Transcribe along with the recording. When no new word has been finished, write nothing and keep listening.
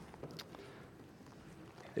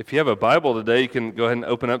If you have a Bible today, you can go ahead and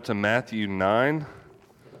open up to Matthew 9.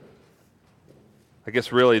 I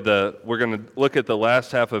guess really we're going to look at the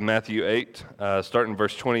last half of Matthew 8, starting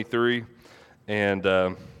verse 23, and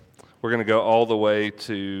we're going to go all the way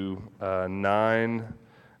to 9,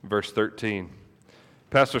 verse 13.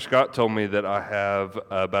 Pastor Scott told me that I have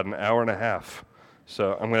about an hour and a half,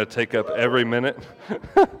 so I'm going to take up every minute.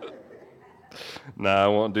 No, I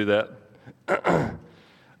won't do that.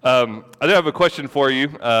 I do have a question for you.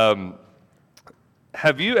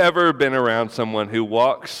 Have you ever been around someone who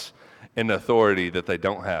walks in authority that they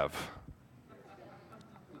don't have?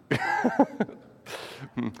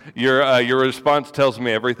 Your response tells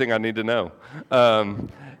me everything I need to know.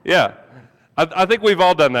 Yeah, I think we've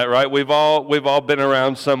all done that, right? We've all been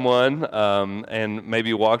around someone and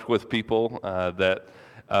maybe walked with people that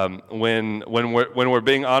when we're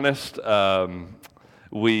being honest.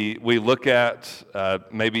 We look at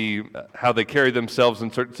maybe how they carry themselves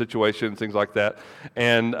in certain situations, things like that.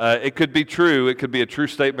 And it could be true. It could be a true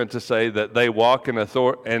statement to say that they walk in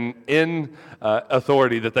authority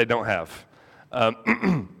that they don't have.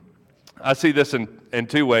 I see this in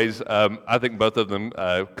two ways. I think both of them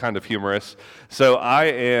kind of humorous. So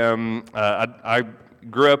I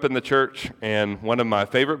grew up in the church, and one of my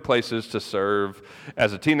favorite places to serve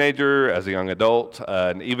as a teenager, as a young adult,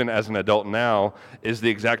 and even as an adult now is the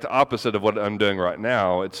exact opposite of what I'm doing right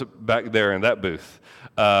now. It's back there in that booth.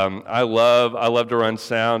 I love to run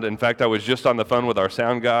sound. In fact, I was just on the phone with our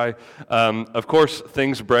sound guy. Of course,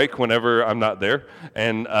 things break whenever I'm not there,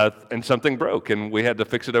 and something broke, and we had to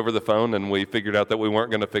fix it over the phone, and we figured out that we weren't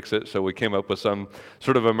going to fix it, so we came up with some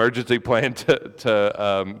sort of emergency plan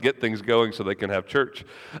to get things going so they can have church.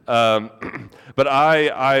 But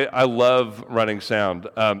I love running sound.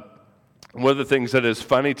 One of the things that is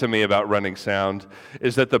funny to me about running sound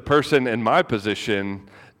is that the person in my position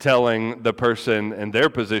telling the person in their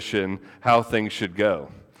position how things should go.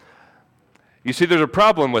 You see, there's a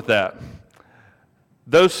problem with that.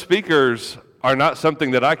 Those speakers are not something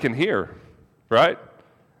that I can hear, right?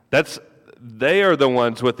 They are the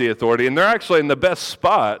ones with the authority, and they're actually in the best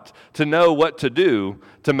spot to know what to do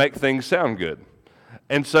to make things sound good.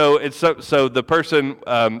 And so the person.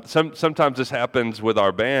 Sometimes this happens with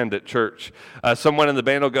our band at church. Someone in the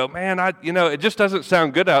band will go, "Man, it just doesn't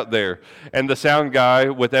sound good out there." And the sound guy,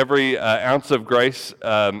 with every ounce of grace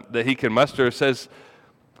that he can muster, says,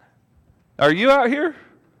 "Are you out here?"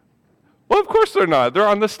 Well, of course they're not. They're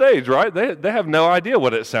on the stage, right? They have no idea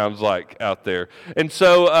what it sounds like out there. And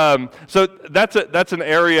so that's an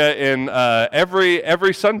area in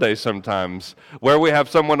every Sunday sometimes where we have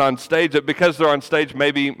someone on stage that because they're on stage,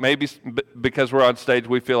 maybe because we're on stage,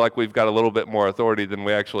 we feel like we've got a little bit more authority than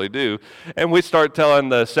we actually do, and we start telling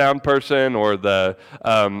the sound person or the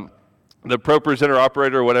pro presenter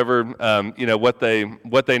operator or whatever what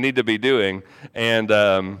they need to be doing,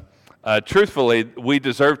 and truthfully, we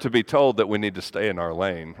deserve to be told that we need to stay in our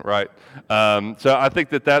lane, right? So I think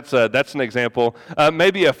that's an example.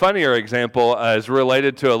 Maybe a funnier example is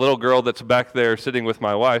related to a little girl that's back there sitting with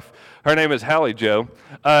my wife. Her name is Hallie Jo.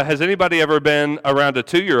 Has anybody ever been around a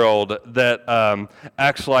 2-year-old that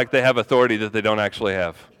acts like they have authority that they don't actually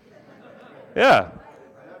have? Yeah.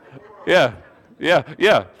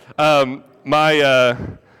 My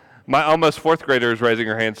almost fourth grader is raising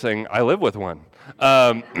her hand saying, "I live with one."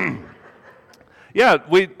 Yeah,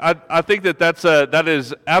 I think that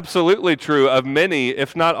is absolutely true of many,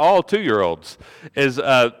 if not all, 2-year-olds.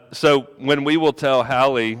 So when we will tell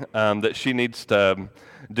Hallie that she needs to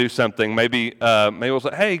do something, maybe we'll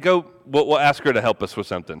say, "Hey, go." We'll ask her to help us with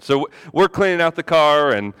something. So we're cleaning out the car,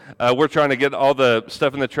 and we're trying to get all the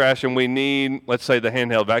stuff in the trash, and we need, let's say, the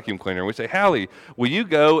handheld vacuum cleaner. And we say, "Hallie, will you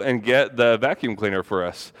go and get the vacuum cleaner for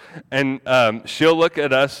us?" And she'll look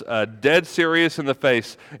at us dead serious in the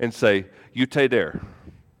face and say, "You stay there.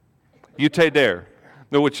 You stay there."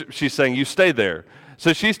 Which she's saying, "You stay there."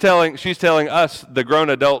 So she's telling us, the grown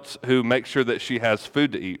adults who make sure that she has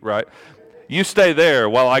food to eat, right? "You stay there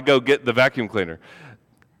while I go get the vacuum cleaner."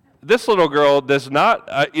 This little girl does not,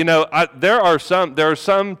 there are some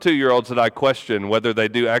 2-year-olds that I question whether they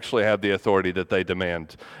do actually have the authority that they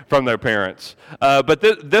demand from their parents. But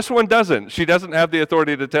this one doesn't. She doesn't have the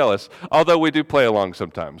authority to tell us, although we do play along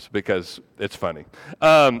sometimes because it's funny.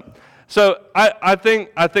 So I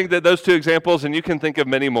think that those two examples, and you can think of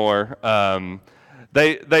many more,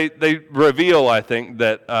 they reveal, I think,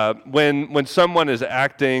 that when someone is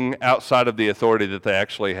acting outside of the authority that they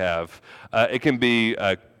actually have, it can be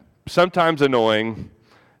sometimes annoying,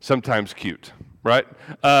 sometimes cute, right?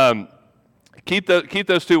 Keep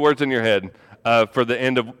those two words in your head. for the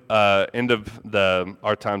end of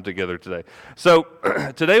our time together today. So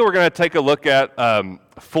today we're going to take a look at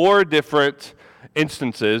 4 different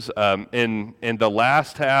instances in the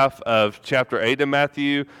last half of chapter 8 in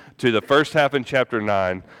Matthew to the first half in chapter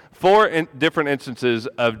 9. 4 different instances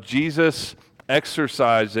of Jesus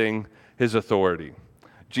exercising his authority.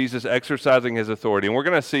 Jesus exercising his authority. And we're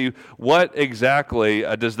going to see what exactly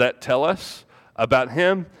does that tell us about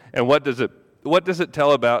him, and what does it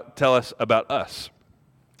tell us about us.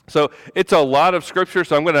 So it's a lot of scripture,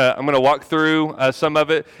 so I'm going to walk through some of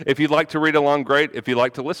it. If you'd like to read along, great. If you'd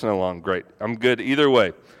like to listen along, great. I'm good either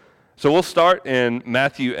way. So we'll start in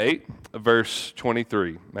Matthew 8, verse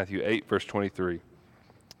 23. Matthew 8, verse 23.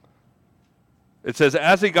 It says,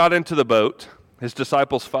 "As he got into the boat, his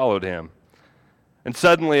disciples followed him. And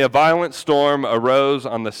suddenly a violent storm arose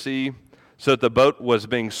on the sea, so that the boat was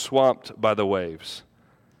being swamped by the waves.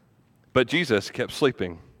 But Jesus kept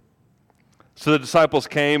sleeping. So the disciples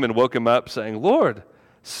came and woke him up, saying, 'Lord,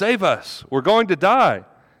 save us, we're going to die.' And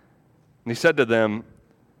he said to them,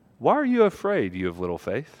 'Why are you afraid, you of little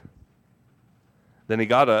faith?' Then he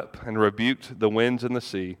got up and rebuked the winds and the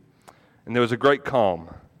sea, and there was a great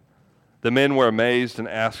calm. The men were amazed and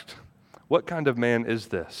asked, 'What kind of man is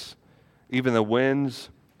this? Even the winds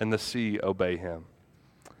and the sea obey him.'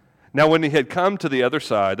 Now when he had come to the other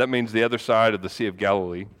side," that means the other side of the Sea of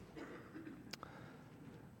Galilee,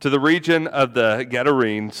 "to the region of the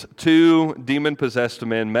Gadarenes, 2 demon-possessed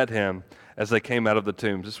men met him as they came out of the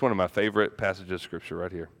tombs." This is one of my favorite passages of Scripture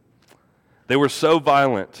right here. "They were so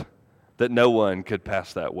violent that no one could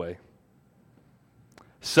pass that way.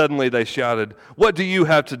 Suddenly they shouted, 'What do you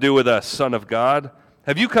have to do with us, Son of God?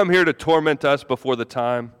 Have you come here to torment us before the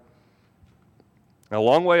time?' A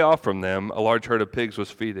long way off from them, a large herd of pigs was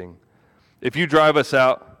feeding. 'If you drive us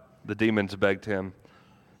out,' the demons begged him,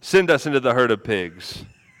 'send us into the herd of pigs.'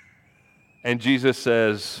 And Jesus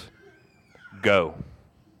says, 'Go.'"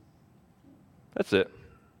 That's it.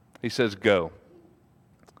 He says, "Go.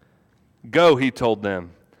 Go," he told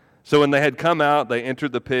them. So when they had come out, they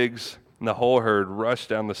entered the pigs, and the whole herd rushed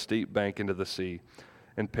down the steep bank into the sea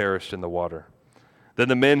and perished in the water. Then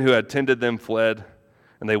the men who had tended them fled,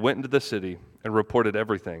 and they went into the city and reported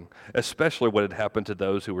everything, especially what had happened to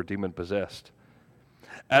those who were demon-possessed.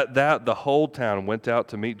 At that, the whole town went out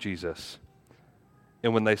to meet Jesus,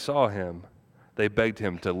 and when they saw him, they begged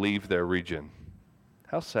him to leave their region.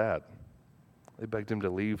 How sad. They begged him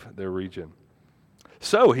to leave their region.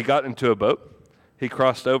 So he got into a boat, he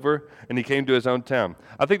crossed over, and he came to his own town.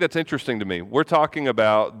 I think that's interesting to me. We're talking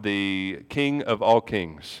about the King of all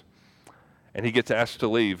kings, and he gets asked to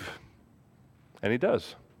leave, and he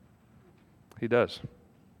does. He does.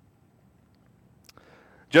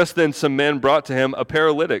 Just then some men brought to him a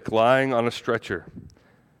paralytic lying on a stretcher.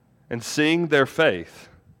 And seeing their faith,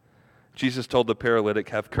 Jesus told the paralytic,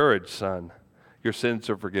 "Have courage, son. Your sins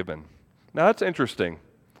are forgiven." Now that's interesting.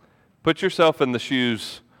 Put yourself in the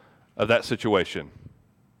shoes of that situation.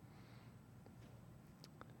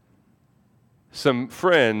 Some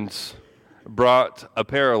friends brought a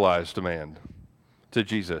paralyzed man to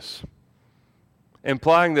Jesus,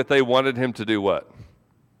 implying that they wanted him to do what?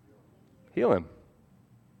 Heal him.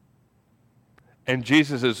 And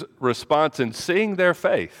Jesus' response in seeing their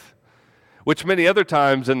faith, which many other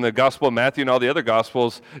times in the Gospel of Matthew and all the other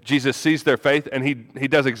Gospels, Jesus sees their faith and he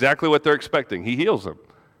does exactly what they're expecting. He heals them.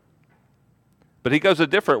 But he goes a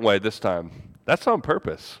different way this time. That's on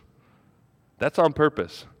purpose. That's on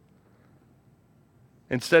purpose.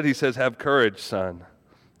 Instead, he says, "Have courage, son.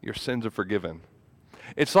 Your sins are forgiven."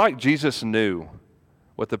 It's like Jesus knew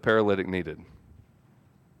what the paralytic needed.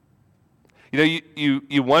 You know,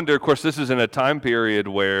 you wonder, of course, this is in a time period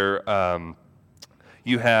where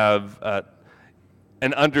you have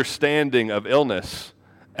an understanding of illness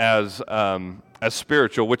as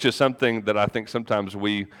spiritual, which is something that I think sometimes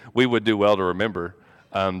we would do well to remember,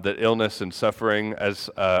 that illness and suffering, as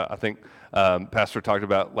I think Pastor talked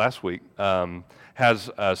about last week,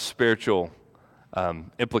 has spiritual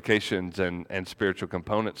implications and spiritual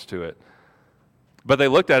components to it. But they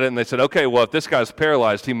looked at it and they said, okay, well, if this guy's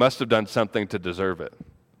paralyzed, he must have done something to deserve it.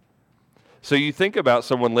 So you think about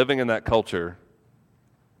someone living in that culture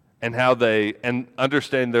and how they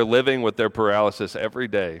understand they're living with their paralysis every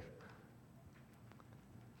day.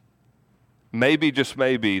 Maybe, just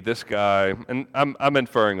maybe, this guy, and I'm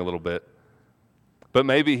inferring a little bit, but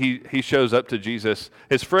maybe he shows up to Jesus.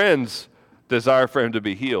 His friends desire for him to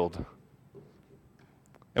be healed.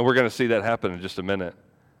 And we're going to see that happen in just a minute.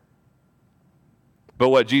 But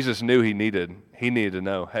what Jesus knew he needed to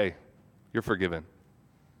know, hey, you're forgiven.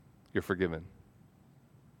 You're forgiven.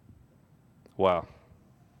 Wow.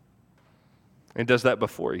 And does that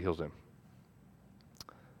before he heals him.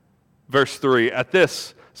 Verse 3, at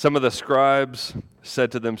this, some of the scribes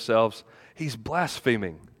said to themselves, he's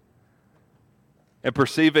blaspheming. And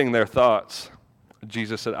perceiving their thoughts,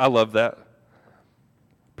 Jesus said, I love that.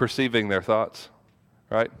 Perceiving their thoughts,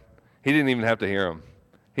 right? He didn't even have to hear them.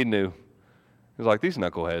 He knew. He was like, these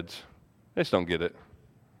knuckleheads, they just don't get it.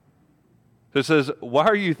 So it says, why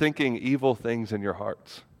are you thinking evil things in your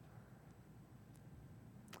hearts?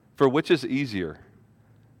 For which is easier,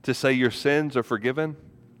 to say your sins are forgiven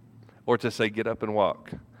or to say get up and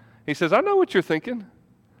walk? He says, I know what you're thinking.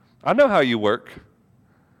 I know how you work.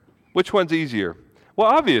 Which one's easier? Well,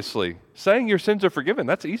 obviously, saying your sins are forgiven,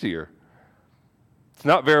 that's easier. It's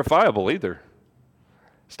not verifiable either.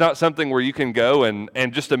 It's not something where you can go and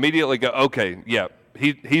just immediately go, okay, yeah,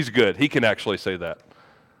 he's good. He can actually say that.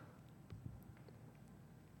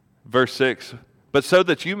 Verse 6, but so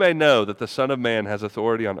that you may know that the Son of Man has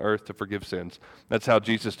authority on earth to forgive sins. That's how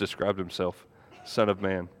Jesus described himself, Son of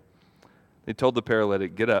Man. He told the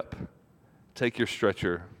paralytic, get up, take your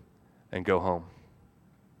stretcher, and go home.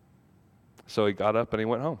 So he got up and he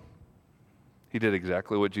went home. He did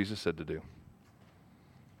exactly what Jesus said to do.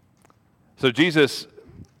 So Jesus,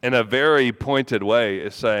 in a very pointed way,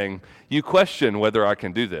 is saying, you question whether I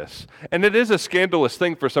can do this. And it is a scandalous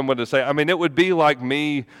thing for someone to say. I mean, it would be like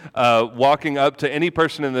me walking up to any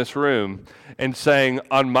person in this room and saying,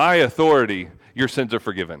 on my authority, your sins are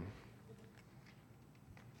forgiven.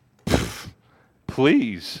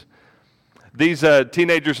 Please. These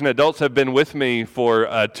teenagers and adults have been with me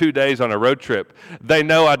for 2 days on a road trip. They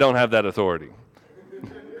know I don't have that authority.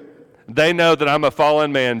 They know that I'm a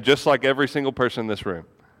fallen man just like every single person in this room.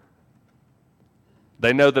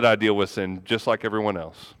 They know that I deal with sin just like everyone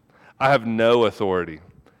else. I have no authority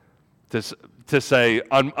to say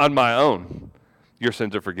on my own, your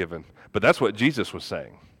sins are forgiven. But that's what Jesus was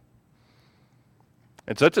saying.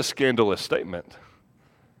 And such a scandalous statement.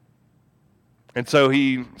 And so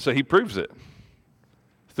he proves it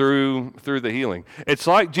through the healing. It's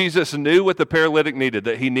like Jesus knew what the paralytic needed,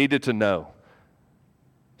 that he needed to know.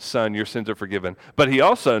 Son, your sins are forgiven. But he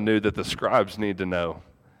also knew that the scribes need to know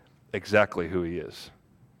exactly who he is.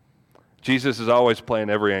 Jesus is always playing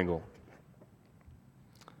every angle.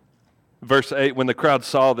 Verse 8, when the crowd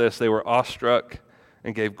saw this, they were awestruck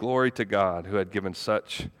and gave glory to God who had given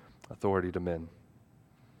such authority to men.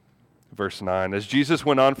 Verse 9, as Jesus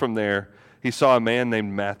went on from there, he saw a man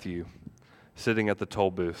named Matthew sitting at the toll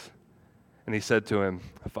booth. And he said to him,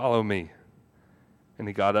 follow me. And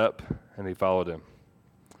he got up and he followed him.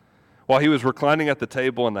 While he was reclining at the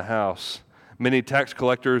table in the house, many tax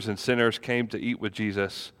collectors and sinners came to eat with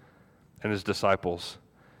Jesus and his disciples.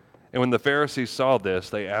 And when the Pharisees saw this,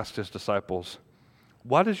 they asked his disciples,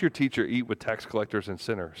 why does your teacher eat with tax collectors and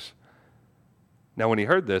sinners? Now when he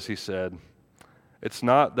heard this, he said, it's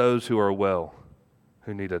not those who are well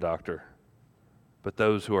who need a doctor, but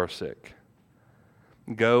those who are sick.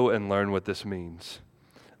 Go and learn what this means.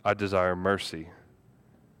 I desire mercy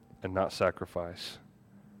and not sacrifice.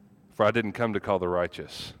 For I didn't come to call the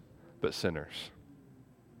righteous, but sinners.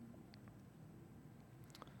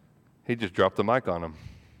 He just dropped the mic on him.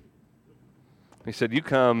 He said, you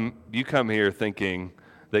come here thinking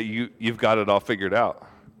that you've got it all figured out.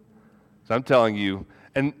 So I'm telling you,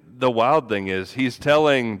 and the wild thing is, he's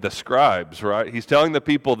telling the scribes, right? He's telling the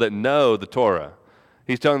people that know the Torah.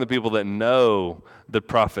 He's telling the people that know the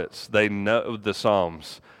prophets. They know the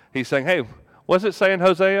Psalms. He's saying, hey, what's it say in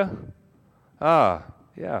Hosea?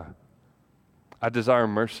 Yeah. I desire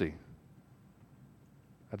mercy.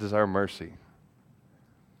 I desire mercy.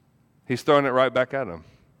 He's throwing it right back at him.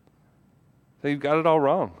 So you've got it all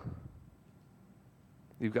wrong.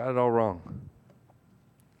 You've got it all wrong.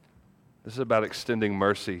 This is about extending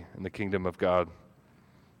mercy in the kingdom of God.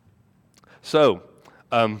 So,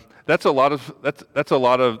 that's a lot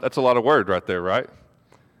of word right there, right?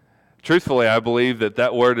 Truthfully, I believe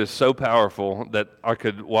that word is so powerful that I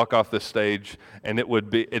could walk off this stage and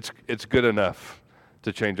it's good enough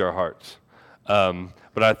to change our hearts.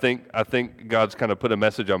 But I think God's kind of put a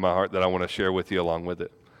message on my heart that I want to share with you along with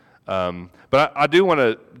it. But I do want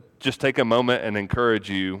to just take a moment and encourage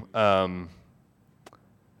you.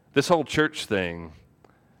 This whole church thing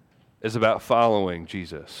is about following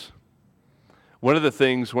Jesus. One of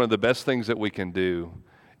the best things that we can do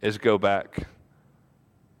is go back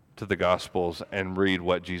to the Gospels and read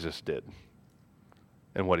what Jesus did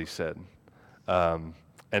and what he said.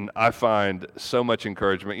 And I find so much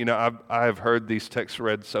encouragement. You know, I have heard these texts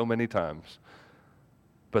read so many times,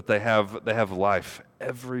 but they have life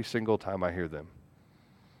every single time I hear them.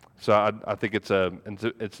 So I think it's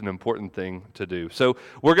an important thing to do. So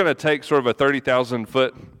we're going to take sort of a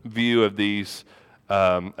 30,000-foot view of these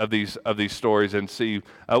of these stories and see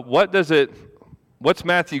what's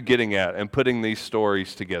Matthew getting at and putting these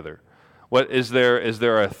stories together. What is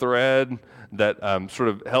there a thread that sort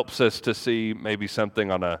of helps us to see maybe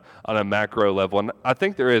something on a macro level? And I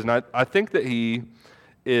think there is, and I think that he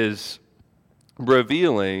is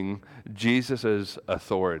revealing Jesus'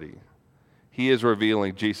 authority. He is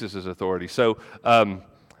revealing Jesus' authority. So,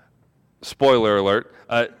 spoiler alert,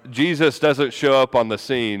 Jesus doesn't show up on the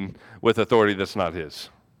scene with authority that's not his.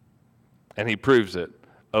 And he proves it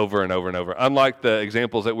over and over and over. Unlike the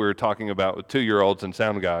examples that we were talking about with 2-year-olds and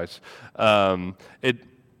sound guys,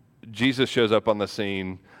 Jesus shows up on the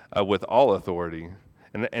scene with all authority,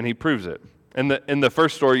 and he proves it. In the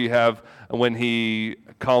first story you have when he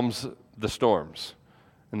calms the storms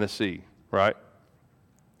in the sea, right?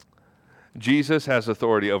 Jesus has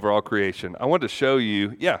authority over all creation. I want to show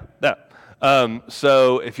you, that.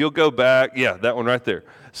 So if you'll go back, that one right there.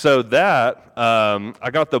 So that, I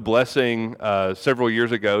got the blessing several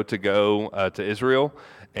years ago to go to Israel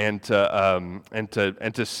and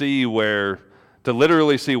to see to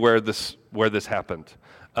literally see where this happened.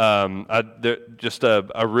 Just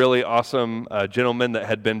a really awesome gentleman that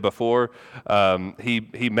had been before.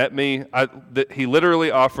 He met me. He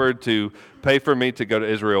literally offered to pay for me to go to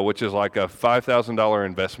Israel, which is like a $5,000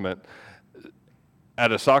 investment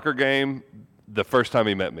at a soccer game the first time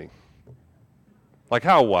he met me. Like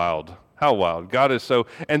how wild. God is so.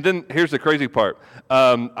 And then here's the crazy part.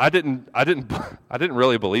 I didn't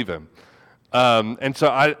really believe him. And so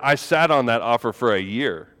I sat on that offer for a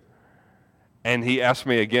year. And he asked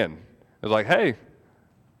me again. I was like, hey,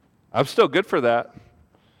 I'm still good for that.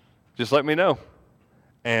 Just let me know.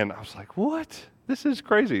 And I was like, what? This is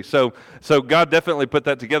crazy. So God definitely put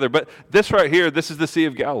that together. But this right here, this is the Sea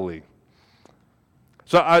of Galilee.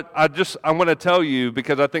 So I want to tell you,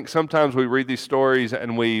 because I think sometimes we read these stories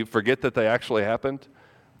and we forget that they actually happened.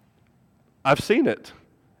 I've seen it.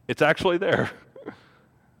 It's actually there.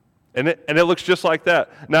 And it looks just like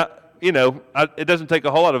that. Now, it doesn't take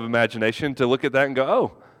a whole lot of imagination to look at that and go,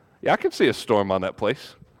 oh, yeah, I can see a storm on that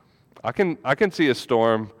place. I can see a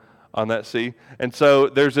storm on that sea. And so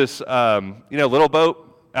there's this, little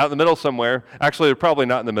boat out in the middle somewhere. Actually, they're probably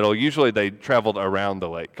not in the middle. Usually they traveled around the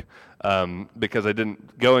lake because they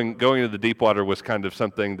didn't going into the deep water was kind of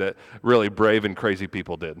something that really brave and crazy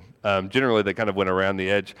people did. Generally, they kind of went around the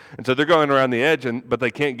edge. And so they're going around the edge, but they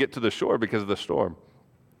can't get to the shore because of the storm.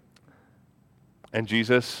 And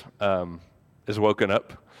Jesus is woken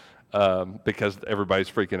up because everybody's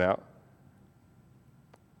freaking out.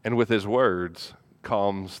 And with his words,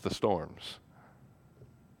 calms the storms.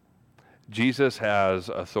 Jesus has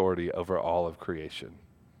authority over all of creation.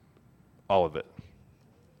 All of it.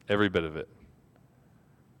 Every bit of it.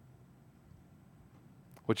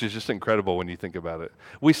 Which is just incredible when you think about it.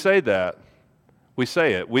 We say that. We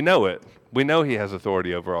say it. We know it. We know he has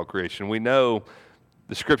authority over all creation. We know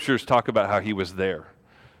the scriptures talk about how he was there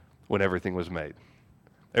when everything was made.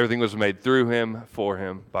 Everything was made through him, for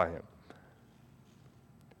him, by him.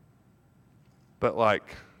 But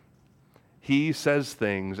he says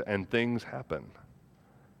things and things happen.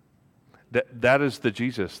 That is the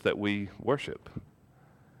Jesus that we worship.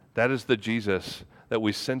 That is the Jesus that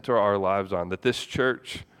we center our lives on. That this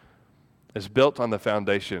church is built on the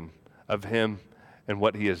foundation of him and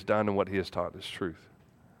what he has done and what he has taught is truth.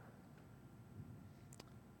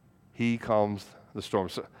 He calms the storm.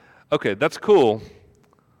 So, okay, that's cool,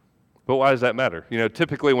 but why does that matter?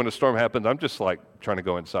 Typically when a storm happens, I'm just trying to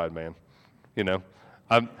go inside, man.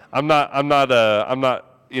 I'm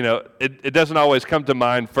not. It doesn't always come to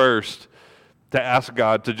mind first to ask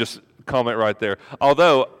God to just calm it right there.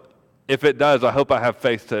 Although, if it does, I hope I have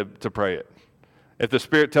faith to pray it. If the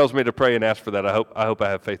Spirit tells me to pray and ask for that, I hope I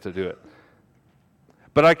have faith to do it.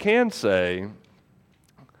 But I can say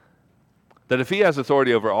that if he has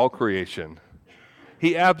authority over all creation,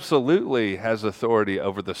 he absolutely has authority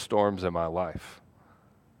over the storms in my life.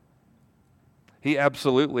 He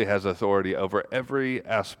absolutely has authority over every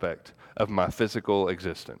aspect of my physical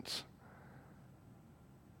existence.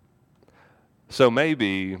 So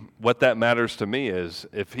maybe what that matters to me is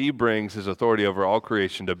if he brings his authority over all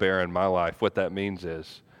creation to bear in my life, what that means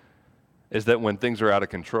is that when things are out of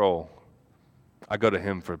control, I go to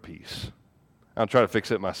him for peace. I don't try to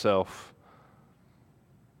fix it myself.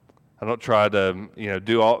 I don't try to,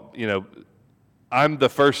 do all, I'm the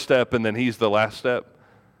first step and then he's the last step.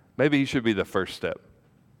 Maybe he should be the first step.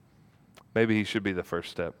 Maybe he should be the first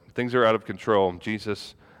step. Things are out of control.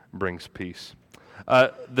 Jesus brings peace.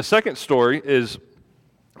 The second story is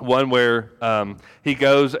one where he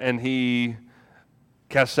goes and he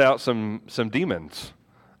casts out some demons.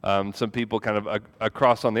 some people kind of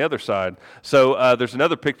across on the other side. So there's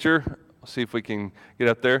another picture. Let's see if we can get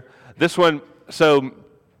up there. This one, so,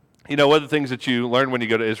 one of the things that you learn when you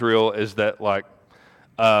go to Israel is that, like,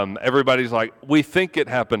 everybody's like, we think it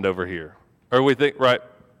happened over here. Or we think, right?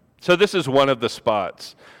 So this is one of the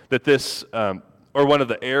spots that this, or one of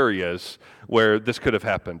the areas where this could have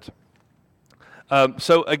happened.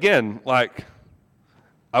 So again, like,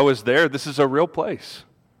 I was there. This is a real place.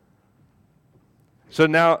 So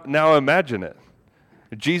now imagine it.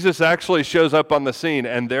 Jesus actually shows up on the scene,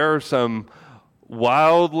 and there are some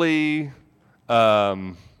wildly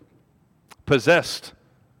possessed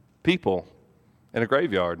people in a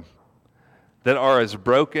graveyard that are as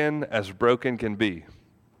broken can be.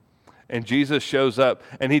 And Jesus shows up,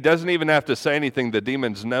 and he doesn't even have to say anything. The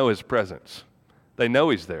demons know his presence. They know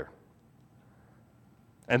he's there.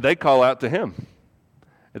 And they call out to him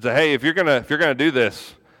and say, hey, if you're gonna do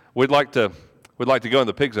this, we'd like to go in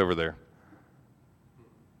the pigs over there.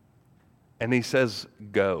 And he says,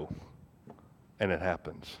 go. And it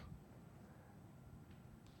happens.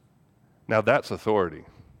 Now that's authority.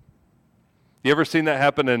 You ever seen that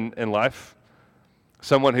happen in life?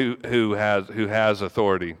 Someone who has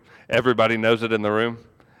authority. Everybody knows it in the room,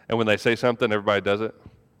 and when they say something, everybody does it.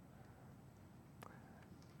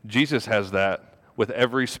 Jesus has that with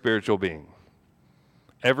every spiritual being.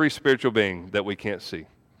 Every spiritual being that we can't see.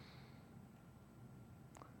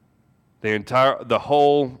 The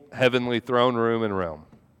whole heavenly throne room and realm.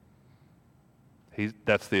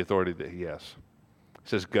 That's the authority that he has. He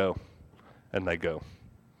says, go, and they go.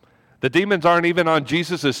 The demons aren't even on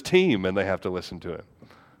Jesus' team, and they have to listen to him.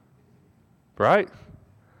 Right?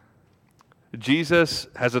 Jesus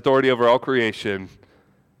has authority over all creation.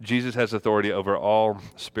 Jesus has authority over all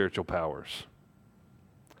spiritual powers.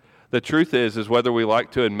 The truth is whether we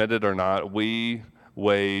like to admit it or not, we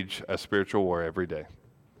wage a spiritual war every day.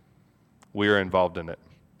 We are involved in it.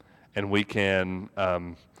 And we can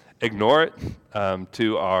ignore it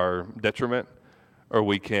to our detriment, or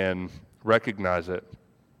we can recognize it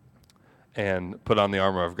and put on the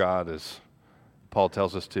armor of God, as Paul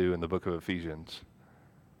tells us to in the book of Ephesians.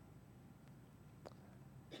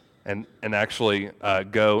 And actually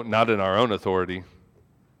go not in our own authority,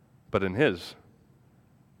 but in his.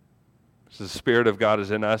 So the Spirit of God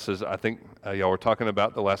is in us, as I think y'all were talking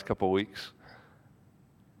about the last couple of weeks.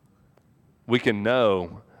 We can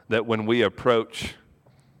know that when we approach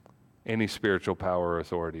any spiritual power or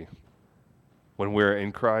authority, when we're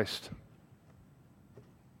in Christ,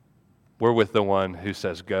 we're with the one who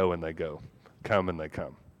says go and they go, come and they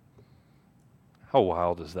come. How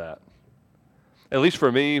wild is that? At least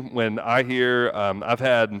for me, when I hear, I've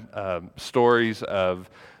had stories of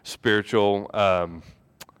spiritual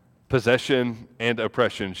possession and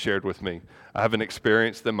oppression shared with me. I haven't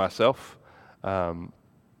experienced them myself,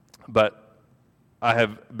 but I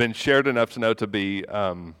have been shared enough to know to be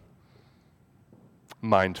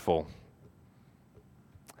mindful,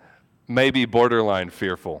 maybe borderline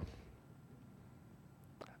fearful.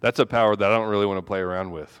 That's a power that I don't really want to play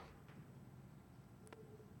around with.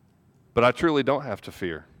 But I truly don't have to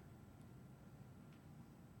fear.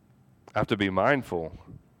 I have to be mindful.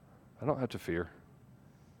 I don't have to fear.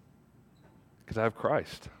 Because I have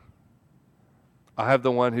Christ. I have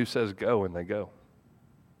the one who says go and they go.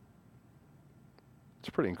 It's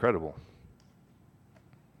pretty incredible.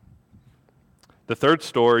 The third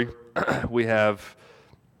story, we have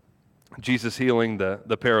Jesus healing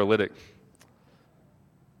the paralytic.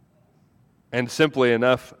 And simply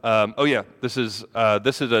enough, this is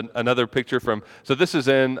another picture from. So this is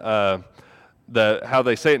in how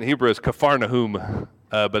they say it in Hebrew is Capharnaum,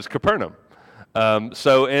 but it's Capernaum.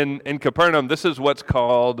 So in Capernaum, this is what's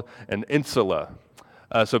called an insula.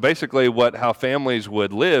 So basically, how families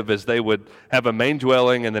would live is they would have a main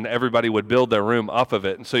dwelling, and then everybody would build their room off of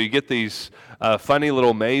it. And so you get these funny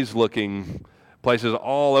little maze-looking places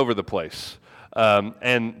all over the place.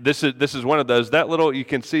 And this is one of those. That little, you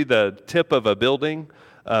can see the tip of a building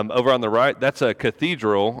over on the right. That's a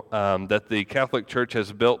cathedral that the Catholic Church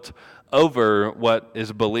has built over what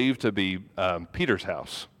is believed to be Peter's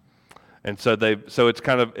house. And so it's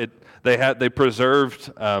kind of it. They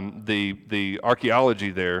preserved the archaeology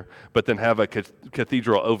there, but then have a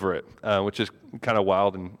cathedral over it, which is kind of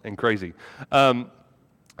wild and crazy.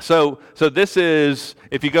 So this is,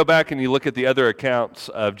 if you go back and you look at the other accounts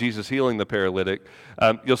of Jesus healing the paralytic,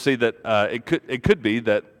 you'll see that it could be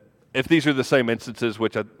that if these are the same instances,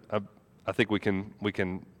 which I think we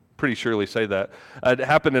can pretty surely say that, it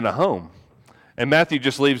happened in a home. And Matthew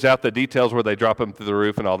just leaves out the details where they drop him through the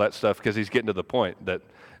roof and all that stuff because he's getting to the point that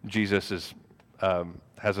Jesus is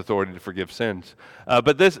has authority to forgive sins.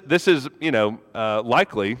 But this is,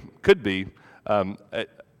 likely could be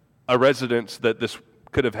a residence that this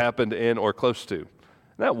could have happened in or close to. Isn't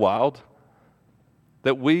that wild?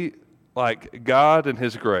 That we, like God in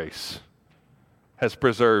His grace, has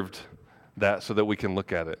preserved that so that we can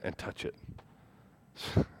look at it and touch it.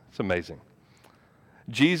 It's amazing.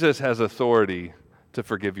 Jesus has authority to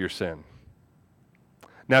forgive your sin.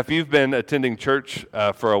 Now, if you've been attending church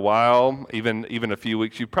for a while, even a few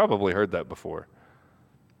weeks, you've probably heard that before.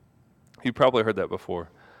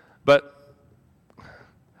 But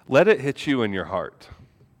let it hit you in your heart.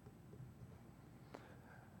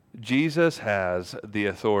 Jesus has the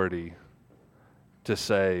authority to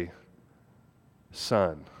say,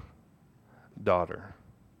 son, daughter,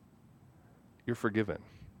 you're forgiven.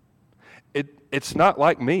 It's not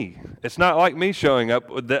like me. It's not like me showing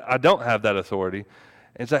up that I don't have that authority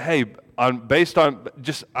and say, hey, based on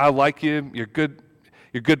just I like you, you're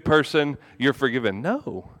a good person, you're forgiven.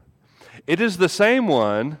 No. It is the same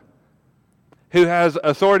one who has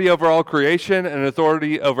authority over all creation and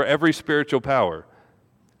authority over every spiritual power.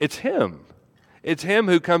 It's Him. It's Him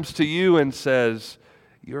who comes to you and says,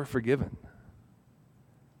 you're forgiven.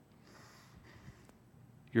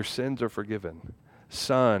 Your sins are forgiven.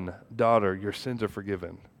 Son, daughter, your sins are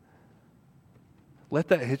forgiven. Let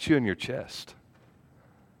that hit you in your chest.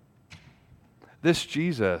 This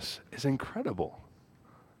Jesus is incredible.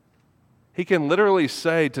 He can literally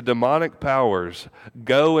say to demonic powers,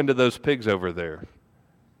 go into those pigs over there.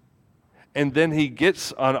 And then He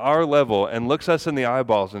gets on our level and looks us in the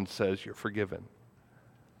eyeballs and says, you're forgiven.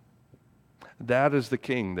 That is the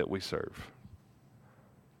King that we serve.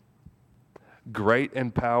 Great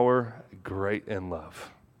in power, great in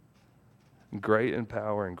love. Great in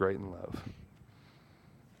power and great in love.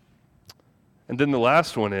 And then the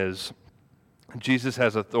last one is, Jesus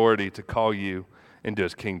has authority to call you into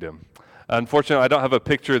His kingdom. Unfortunately, I don't have a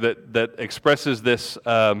picture that expresses this,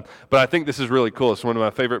 but I think this is really cool. It's one of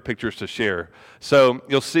my favorite pictures to share. So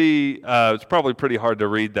you'll see, it's probably pretty hard to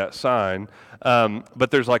read that sign,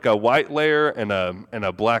 but there's like a white layer and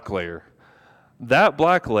a black layer. That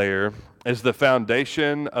black layer is the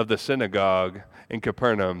foundation of the synagogue in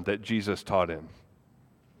Capernaum that Jesus taught in.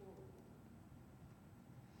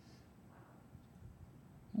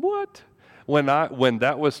 What? When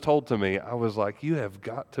that was told to me, I was like, you have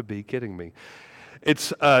got to be kidding me.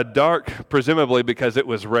 It's dark, presumably because it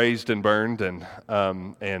was razed and burned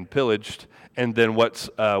and pillaged. And then what's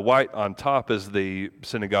white on top is the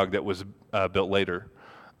synagogue that was built later.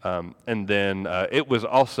 And then it was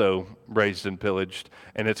also razed and pillaged.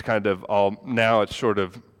 And it's kind of now it's sort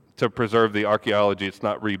of, to preserve the archaeology, it's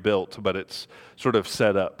not rebuilt, but it's sort of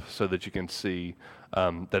set up so that you can see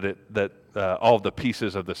that all of the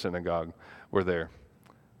pieces of the synagogue were there.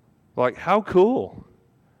 Like, how cool.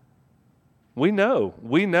 We know.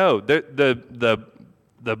 The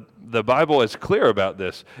Bible is clear about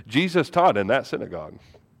this. Jesus taught in that synagogue.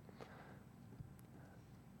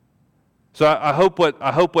 So I hope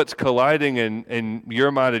what's colliding in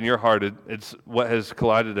your mind and your heart, it's what has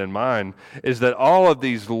collided in mine, is that all of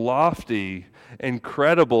these lofty,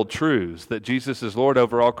 incredible truths, that Jesus is Lord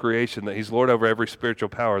over all creation, that He's Lord over every spiritual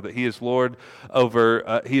power, that He is Lord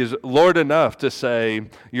over, He is Lord enough to say,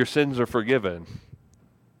 your sins are forgiven.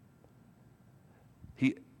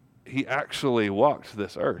 He actually walked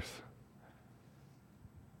this earth.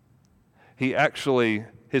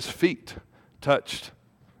 His feet touched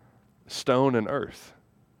stone and earth.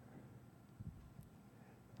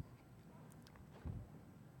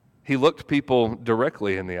 He looked people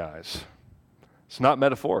directly in the eyes. It's not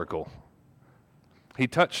metaphorical. He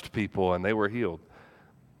touched people and they were healed.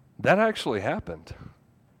 That actually happened.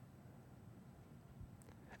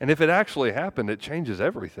 And if it actually happened, it changes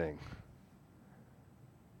everything.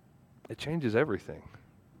 It changes everything.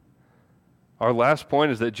 Our last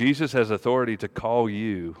point is that Jesus has authority to call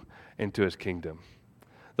you into His kingdom.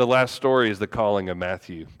 The last story is the calling of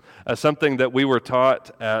Matthew. Something that we were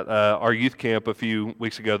taught at our youth camp a few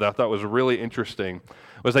weeks ago that I thought was really interesting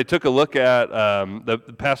was they took a look at,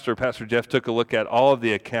 Pastor Jeff took a look at all of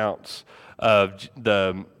the accounts of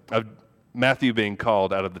Matthew being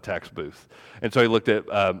called out of the tax booth. And so he looked at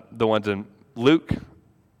the ones in Luke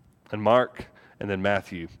and Mark and then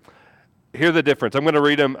Matthew. Hear the difference. I'm going to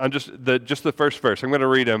read them. I'm just the first verse. I'm going to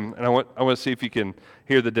read them, and I want to see if you can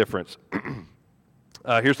hear the difference.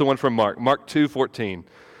 Here's the one from Mark. Mark 2:14.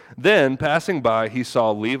 Then, passing by, he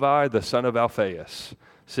saw Levi, the son of Alphaeus,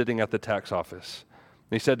 sitting at the tax office.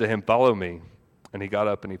 And he said to him, follow me. And he got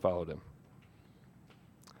up and he followed him.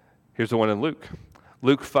 Here's the one in Luke.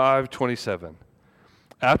 Luke 5:27.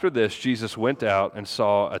 After this, Jesus went out and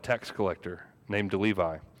saw a tax collector named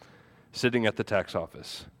Levi, sitting at the tax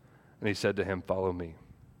office. And he said to him, "Follow me."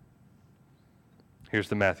 Here's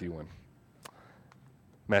the Matthew one.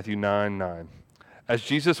 Matthew 9:9. As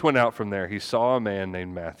Jesus went out from there, he saw a man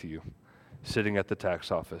named Matthew sitting at the tax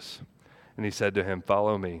office. And he said to him,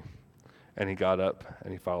 "Follow me." And he got up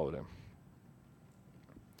and he followed him.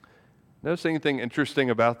 Notice anything interesting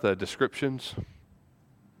about the descriptions?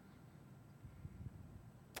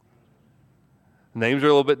 Names are a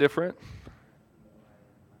little bit different.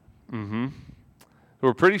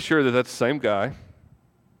 We're pretty sure that that's the same guy.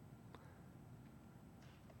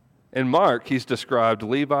 In Mark, he's described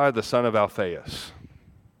Levi, the son of Alphaeus.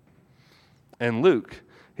 In Luke,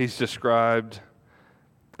 he's described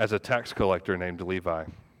as a tax collector named Levi.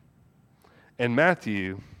 In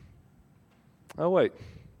Matthew,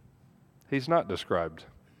 he's not described.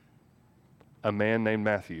 A man named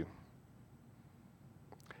Matthew.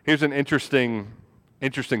 Here's an interesting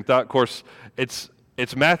thought. Of course, it's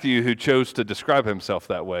Matthew who chose to describe himself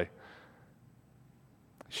that way.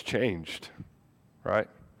 He's changed, right?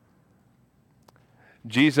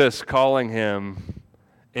 Jesus calling him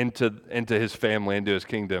into his family, into his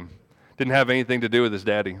kingdom, didn't have anything to do with his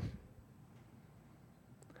daddy.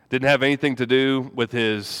 Didn't have anything to do with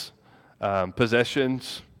his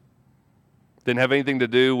possessions. Didn't have anything to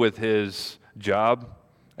do with his job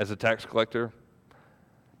as a tax collector.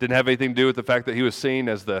 Didn't have anything to do with the fact that he was seen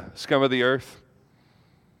as the scum of the earth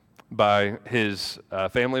by his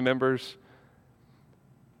family members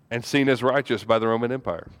and seen as righteous by the Roman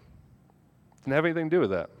Empire. Didn't have anything to do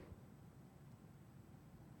with that.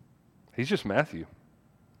 He's just Matthew,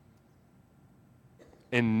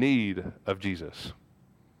 in need of Jesus.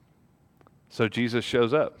 So Jesus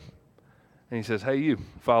shows up and he says, "Hey, you,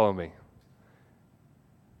 follow me."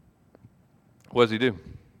 What does he do?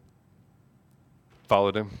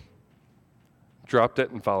 Followed him. Dropped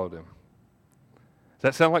it and followed him. Does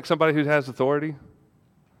that sound like somebody who has authority?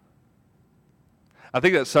 I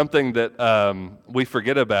think that's something that we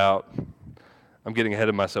forget about. I'm getting ahead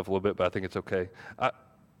of myself a little bit, but I think it's okay.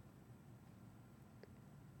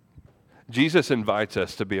 Jesus invites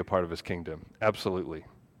us to be a part of his kingdom. Absolutely.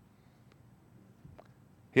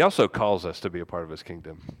 He also calls us to be a part of his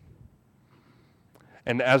kingdom.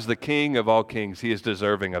 And as the King of all kings, he is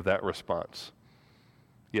deserving of that response.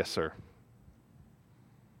 Yes, sir.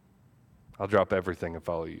 I'll drop everything and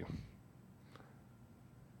follow you.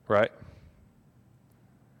 Right?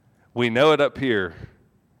 We know it up here.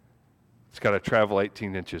 It's got to travel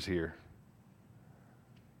 18 inches here.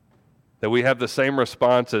 That we have the same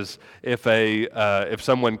response as if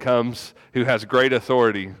someone comes who has great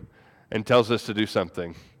authority and tells us to do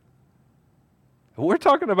something. We're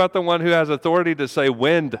talking about the one who has authority to say,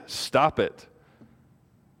 "Wind, stop it.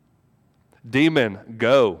 Demon,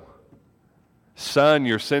 go. Son,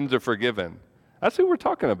 your sins are forgiven." That's who we're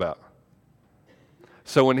talking about.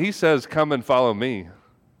 So when he says, "Come and follow me,"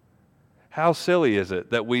 how silly is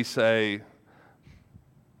it that we say,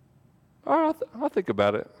 "Oh, I'll think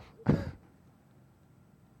about it."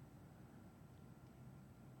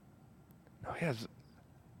 No,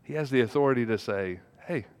 he has the authority to say,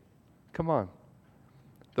 "Hey, come on."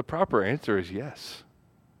 The proper answer is yes.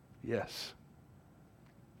 Yes.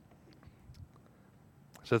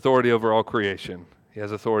 His authority over all creation. He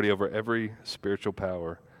has authority over every spiritual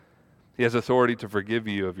power. He has authority to forgive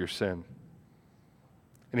you of your sin.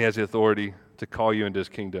 And he has the authority to call you into his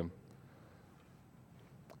kingdom.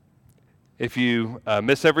 If you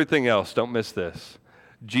miss everything else, don't miss this.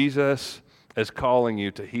 Jesus is calling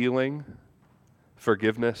you to healing,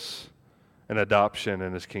 forgiveness, and adoption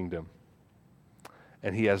in his kingdom.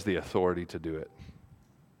 And he has the authority to do it.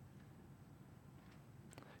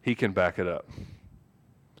 He can back it up.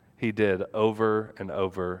 He did over and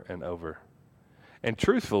over and over. And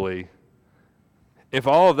truthfully, if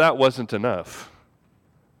all of that wasn't enough,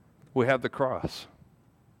 we have the cross.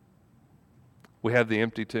 We have the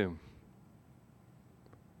empty tomb.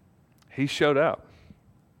 He showed up.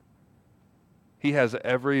 He has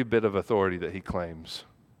every bit of authority that he claims.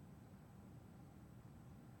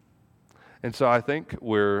 And so I think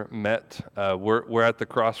we're at the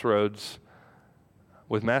crossroads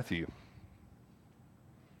with Matthew.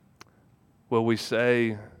 Will we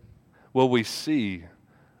see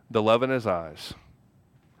the love in his eyes,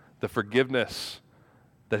 the forgiveness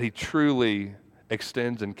that he truly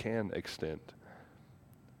extends and can extend,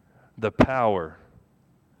 the power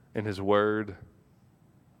in his word,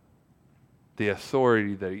 the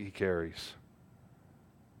authority that he carries?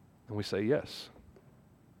 And we say yes.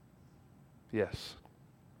 Yes.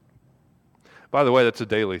 By the way, that's a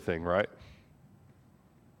daily thing, right?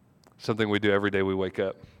 Something we do every day we wake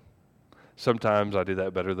up. Sometimes I do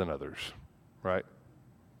that better than others, right?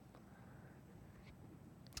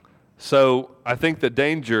 So I think the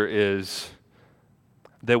danger is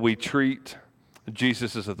that we treat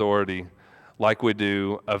Jesus' authority like we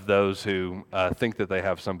do of those who think that they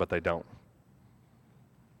have some, but they don't.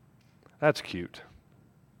 That's cute.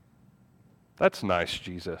 That's nice,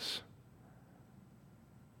 Jesus.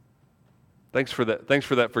 Thanks for that. Thanks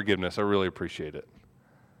for that forgiveness. I really appreciate it.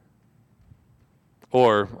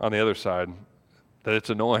 Or on the other side, that it's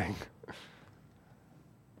annoying.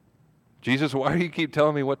 Jesus, why do you keep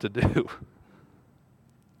telling me what to do?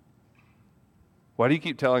 Why do you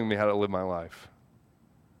keep telling me how to live my life?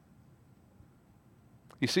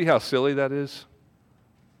 You see how silly that is?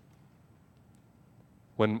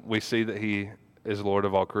 When we see that he is Lord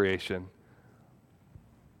of all creation,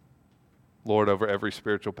 Lord over every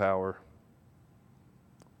spiritual power,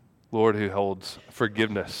 Lord who holds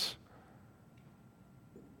forgiveness,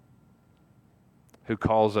 who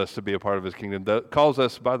calls us to be a part of his kingdom, calls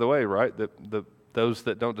us, by the way, right, those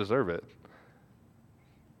that don't deserve it.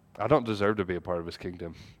 I don't deserve to be a part of his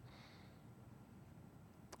kingdom.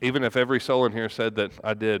 Even if every soul in here said that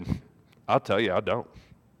I did, I'll tell you I don't.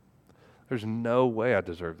 There's no way I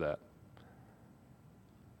deserve that.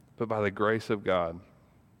 But by the grace of God,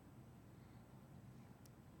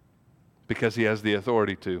 because he has the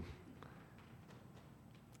authority to,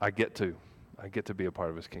 I get to be a part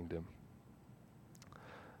of his kingdom.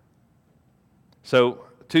 So,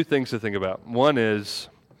 two things to think about. One is,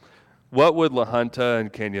 what would La Junta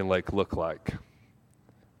and Canyon Lake look like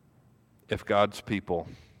if God's people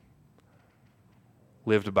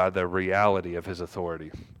lived by the reality of his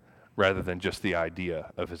authority rather than just the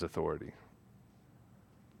idea of his authority?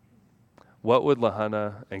 What would La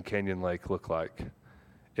Junta and Canyon Lake look like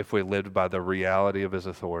if we lived by the reality of his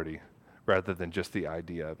authority rather than just the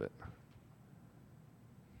idea of it?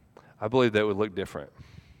 I believe that would look different.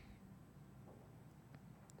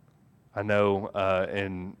 I know,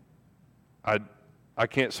 and I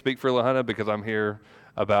can't speak for La Junta because I'm here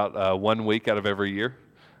about 1 week out of every year,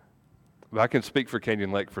 but I can speak for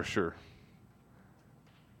Canyon Lake for sure.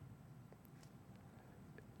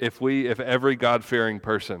 If every God-fearing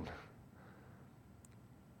person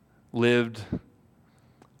lived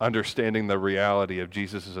understanding the reality of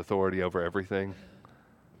Jesus' authority over everything,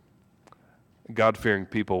 God-fearing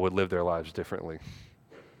people would live their lives differently.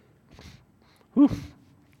 Whew,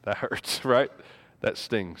 that hurts, right? That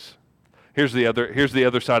stings. Here's the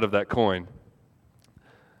other side of that coin.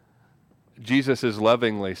 Jesus is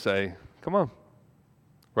lovingly say, come on,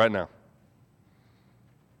 right now.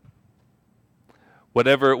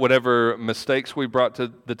 Whatever mistakes we brought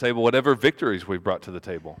to the table, whatever victories we brought to the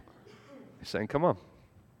table, he's saying, come on.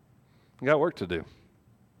 You got work to do.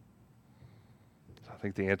 I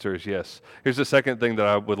think the answer is yes. Here's the second thing that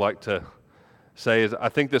I would like to say is I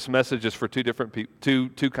think this message is for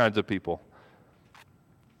two kinds of people.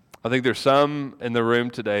 I think there's some in the room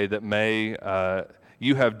today that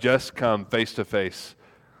you have just come face to face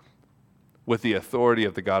with the authority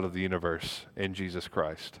of the God of the universe in Jesus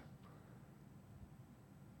Christ.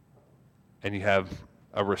 And you have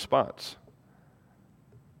a response.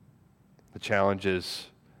 The challenge is,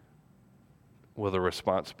 will the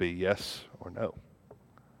response be yes or no?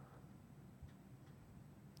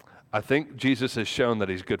 I think Jesus has shown that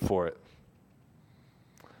he's good for it.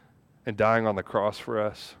 And dying on the cross for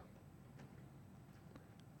us,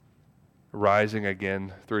 rising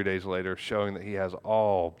again 3 days later, showing that he has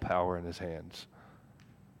all power in his hands.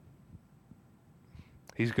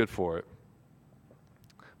 He's good for it.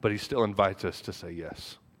 But he still invites us to say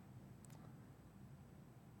yes.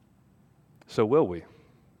 So will we?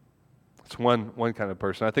 It's one kind of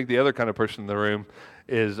person. I think the other kind of person in the room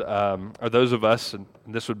are those of us, and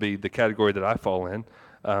this would be the category that I fall in,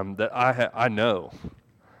 that I know.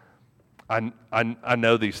 I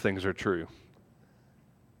know these things are true.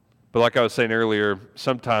 But like I was saying earlier,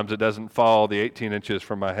 sometimes it doesn't fall the 18 inches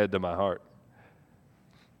from my head to my heart.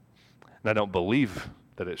 And I don't believe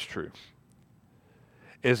that it's true.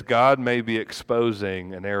 Is God maybe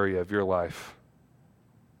exposing an area of your life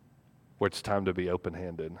where it's time to be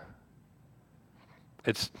open-handed?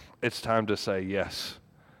 It's time to say yes.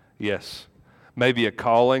 Yes. Maybe a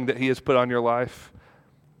calling that he has put on your life,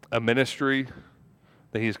 a ministry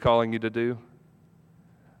that he's calling you to do.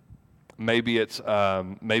 Maybe it's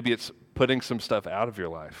putting some stuff out of your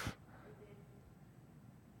life.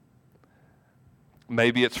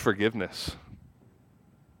 Maybe it's forgiveness.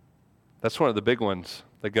 That's one of the big ones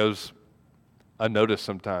that goes unnoticed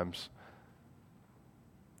sometimes,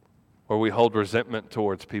 where we hold resentment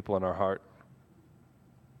towards people in our heart.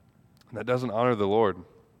 And that doesn't honor the Lord.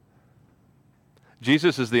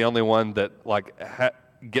 Jesus is the only one that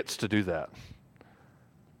gets to do that.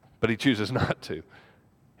 But he chooses not to.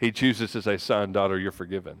 He chooses to say, son, daughter, you're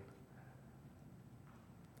forgiven.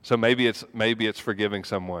 So maybe it's forgiving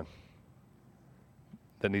someone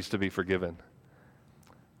that needs to be forgiven.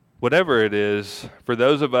 Whatever it is, for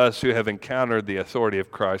those of us who have encountered the authority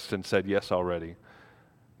of Christ and said yes already,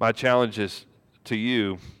 my challenge is to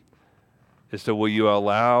you is to, will you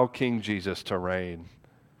allow King Jesus to reign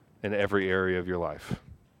in every area of your life?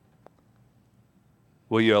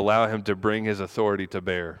 Will you allow him to bring his authority to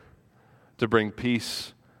bear, to bring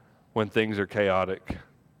peace when things are chaotic,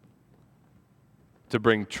 to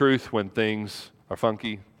bring truth when things are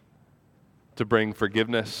funky, to bring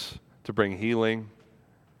forgiveness, to bring healing?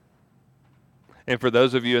 And for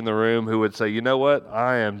those of you in the room who would say, you know what,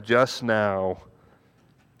 I am just now,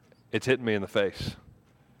 it's hitting me in the face.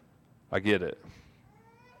 I get it.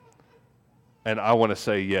 And I want to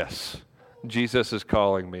say yes. Jesus is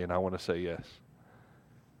calling me, and I want to say yes.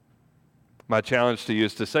 My challenge to you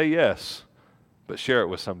is to say yes, but share it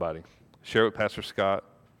with somebody. Share it with Pastor Scott.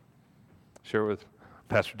 Share it with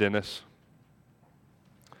Pastor Dennis.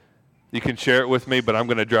 You can share it with me, but I'm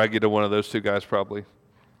going to drag you to one of those two guys probably.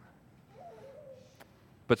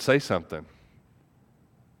 But say something.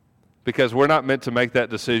 Because we're not meant to make that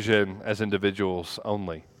decision as individuals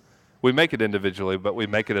only. We make it individually, but we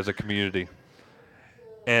make it as a community.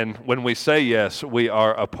 And when we say yes, we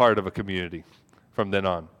are a part of a community from then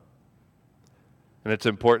on. And it's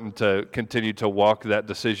important to continue to walk that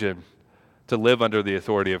decision, to live under the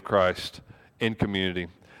authority of Christ in community.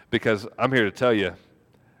 Because I'm here to tell you,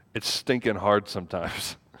 it's stinking hard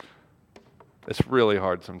sometimes. It's really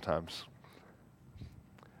hard sometimes.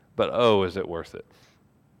 But oh, is it worth it?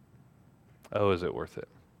 Oh, is it worth it?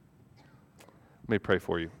 Let me pray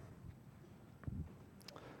for you.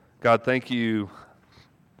 God, thank you.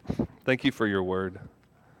 Thank you for your word.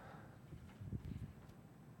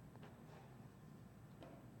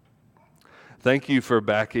 Thank you for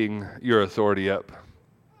backing your authority up.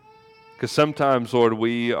 Because sometimes, Lord,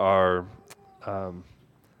 we are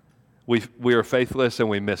faithless and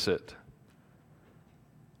we miss it.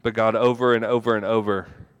 But God, over and over and over,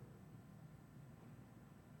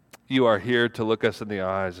 you are here to look us in the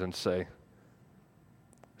eyes and say,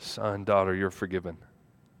 son, daughter, you're forgiven.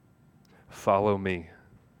 Follow me.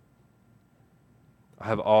 I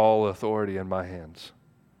have all authority in my hands.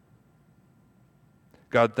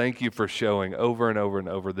 God, thank you for showing over and over and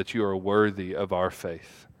over that you are worthy of our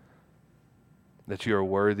faith, that you are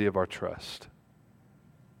worthy of our trust.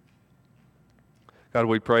 God,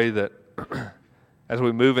 we pray that as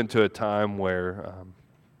we move into a time where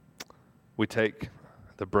we take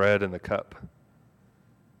the bread and the cup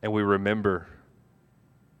and we remember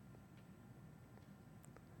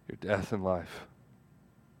your death and life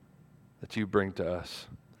that you bring to us,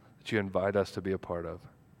 that you invite us to be a part of,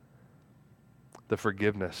 the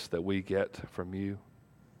forgiveness that we get from you,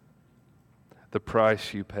 the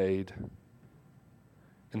price you paid,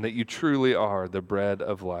 and that you truly are the bread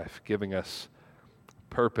of life, giving us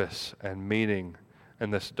purpose and meaning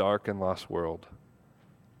in this dark and lost world.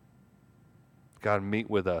 God, meet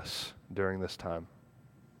with us during this time.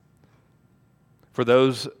 For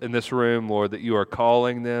those in this room, Lord, that you are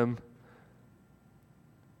calling them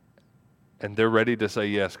and they're ready to say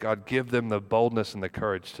yes, God, give them the boldness and the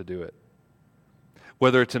courage to do it.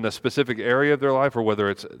 Whether it's in a specific area of their life or whether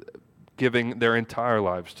it's giving their entire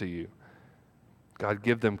lives to you. God,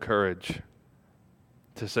 give them courage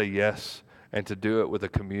to say yes and to do it with a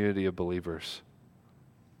community of believers.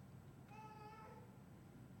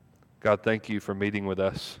 God, thank you for meeting with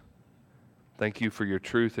us. Thank you for your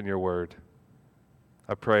truth and your word.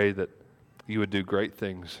 I pray that you would do great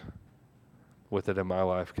things with it in my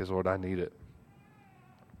life because, Lord, I need it.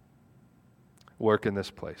 Work in this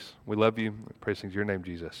place. We love you. Praise in your name,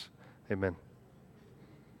 Jesus. Amen.